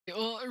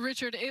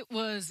Richard, it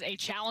was a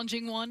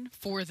challenging one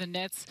for the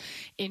Nets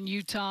in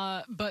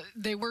Utah, but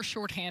they were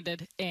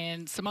shorthanded,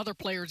 and some other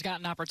players got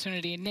an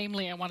opportunity. And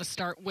namely, I want to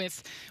start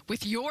with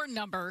your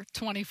number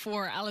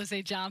 24,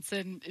 Alize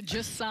Johnson,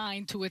 just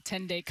signed to a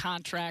 10-day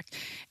contract,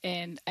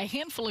 and a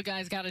handful of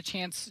guys got a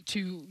chance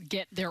to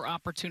get their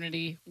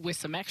opportunity with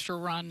some extra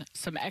run,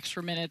 some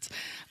extra minutes.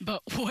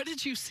 But what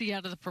did you see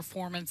out of the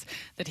performance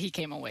that he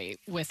came away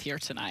with here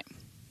tonight?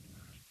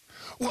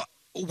 Well,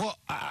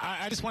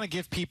 I just want to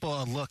give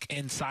people a look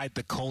inside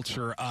the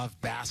culture of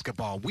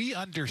basketball. We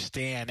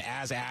understand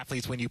as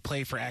athletes when you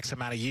play for X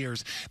amount of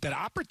years that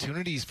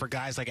opportunities for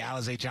guys like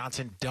Alize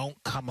Johnson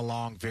don't come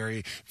along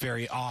very,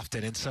 very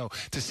often. And so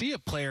to see a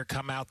player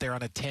come out there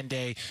on a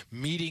 10-day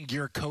meeting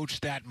your coach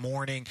that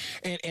morning,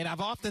 and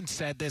I've often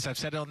said this, I've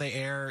said it on the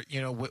air,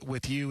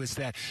 with you, is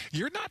that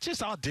you're not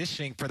just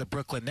auditioning for the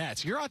Brooklyn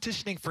Nets. You're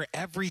auditioning for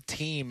every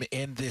team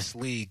in this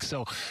league.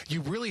 So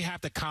you really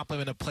have to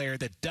compliment a player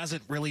that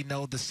doesn't really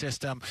know the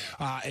system,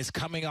 is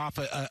coming off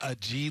a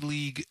G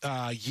League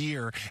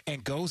year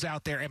and goes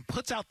out there and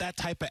puts out that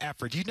type of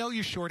effort. You know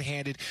you're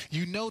shorthanded.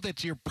 You know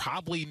that you're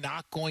probably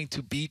not going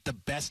to beat the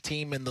best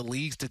team in the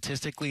league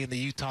statistically in the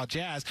Utah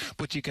Jazz,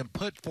 but you can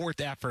put forth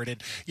effort.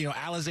 And,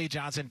 Alize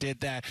Johnson did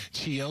that.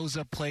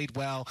 Chioza played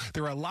well.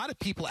 There are a lot of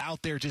people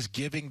out there just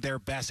giving their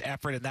best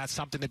effort, and that's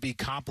something to be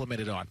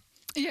complimented on.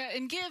 Yeah,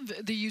 and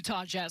give the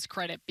Utah Jazz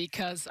credit,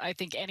 because I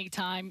think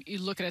anytime you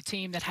look at a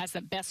team that has the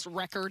best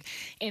record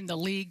in the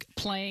league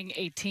playing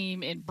a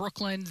team in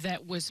Brooklyn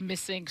that was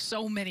missing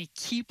so many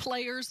key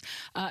players,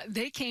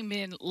 they came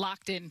in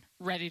locked in,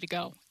 ready to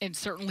go, and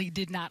certainly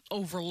did not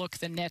overlook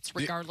the Nets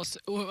regardless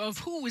of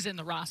who was in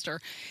the roster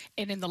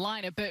and in the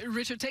lineup. But,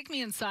 Richard, take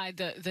me inside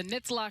the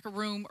Nets locker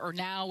room, or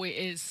now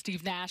is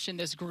Steve Nash and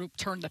this group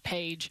turn the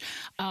page.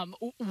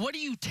 What do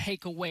you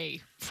take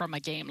away from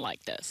a game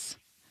like this?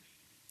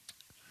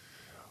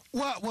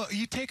 Well,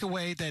 you take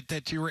away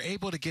that you were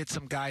able to get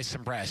some guys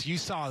some rest. You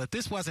saw that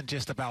this wasn't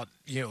just about,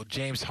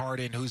 James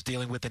Harden, who's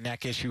dealing with the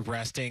neck issue,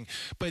 resting,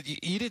 but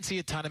you didn't see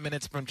a ton of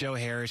minutes from Joe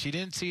Harris. You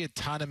didn't see a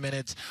ton of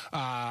minutes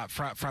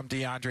from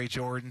DeAndre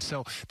Jordan.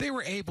 So they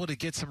were able to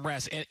get some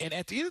rest. And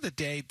at the end of the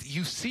day,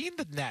 you've seen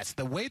the Nets,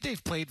 the way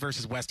they've played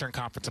versus Western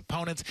Conference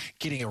opponents,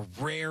 getting a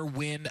rare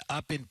win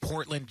up in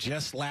Portland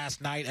just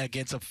last night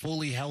against a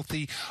fully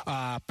healthy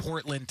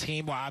Portland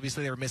team. Well,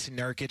 obviously they were missing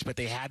Nurkic, but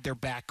they had their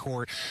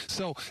backcourt.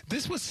 So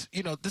this was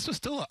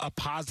still a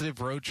positive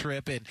road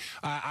trip, and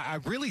I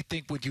really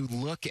think when you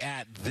look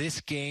at this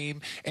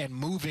game and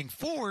moving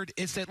forward,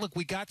 is that, look,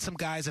 we got some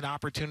guys an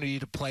opportunity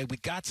to play. We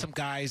got some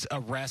guys a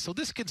rest, so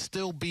this can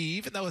still be,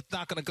 even though it's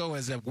not going to go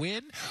as a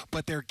win,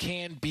 but there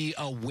can be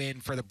a win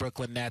for the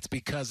Brooklyn Nets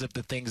because of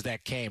the things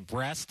that came.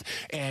 Rest,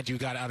 and you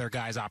got other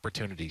guys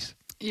opportunities.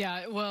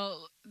 Yeah,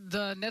 well,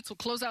 the Nets will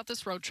close out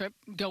this road trip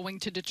going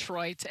to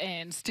Detroit,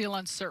 and still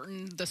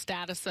uncertain the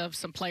status of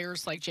some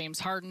players like James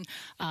Harden.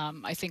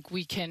 I think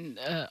we can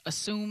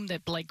assume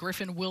that Blake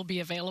Griffin will be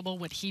available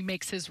when he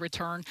makes his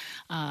return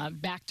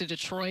back to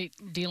Detroit,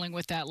 dealing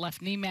with that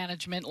left knee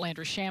management.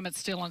 Landry Shamet's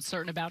still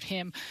uncertain about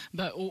him.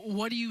 But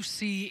what do you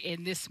see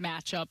in this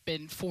matchup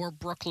for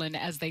Brooklyn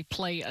as they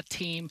play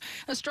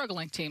a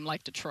struggling team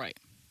like Detroit?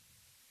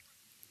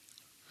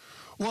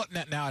 Well,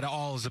 now it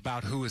all is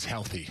about who is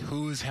healthy,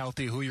 who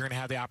you're going to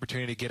have the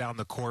opportunity to get on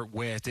the court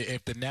with.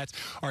 If the Nets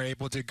are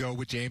able to go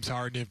with James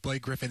Harden, if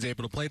Blake Griffin's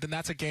able to play, then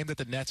that's a game that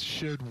the Nets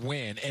should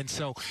win. And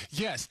so,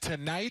 yes,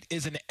 tonight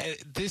is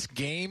this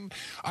game,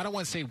 I don't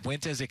want to say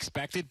went as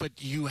expected, but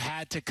you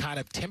had to kind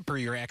of temper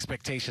your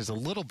expectations a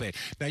little bit.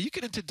 Now, you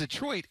get into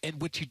Detroit,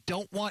 and what you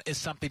don't want is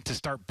something to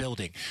start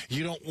building.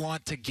 You don't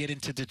want to get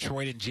into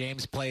Detroit and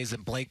James plays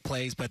and Blake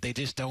plays, but they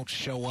just don't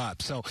show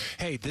up. So,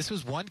 hey, this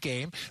was one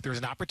game. There was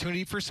an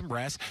opportunity for some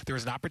rest. There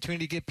was an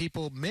opportunity to give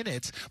people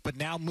minutes, but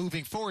now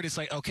moving forward, it's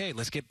like, okay,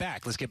 let's get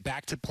back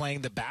to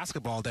playing the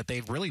basketball that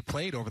they've really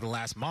played over the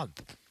last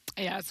month.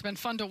 Yeah, it's been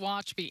fun to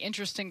watch, be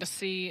interesting to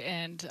see.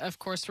 And, of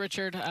course,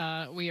 Richard,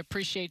 we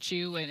appreciate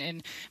you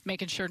and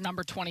making sure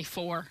number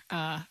 24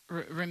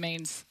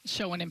 remains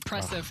showing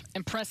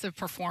impressive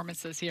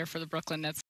performances here for the Brooklyn Nets.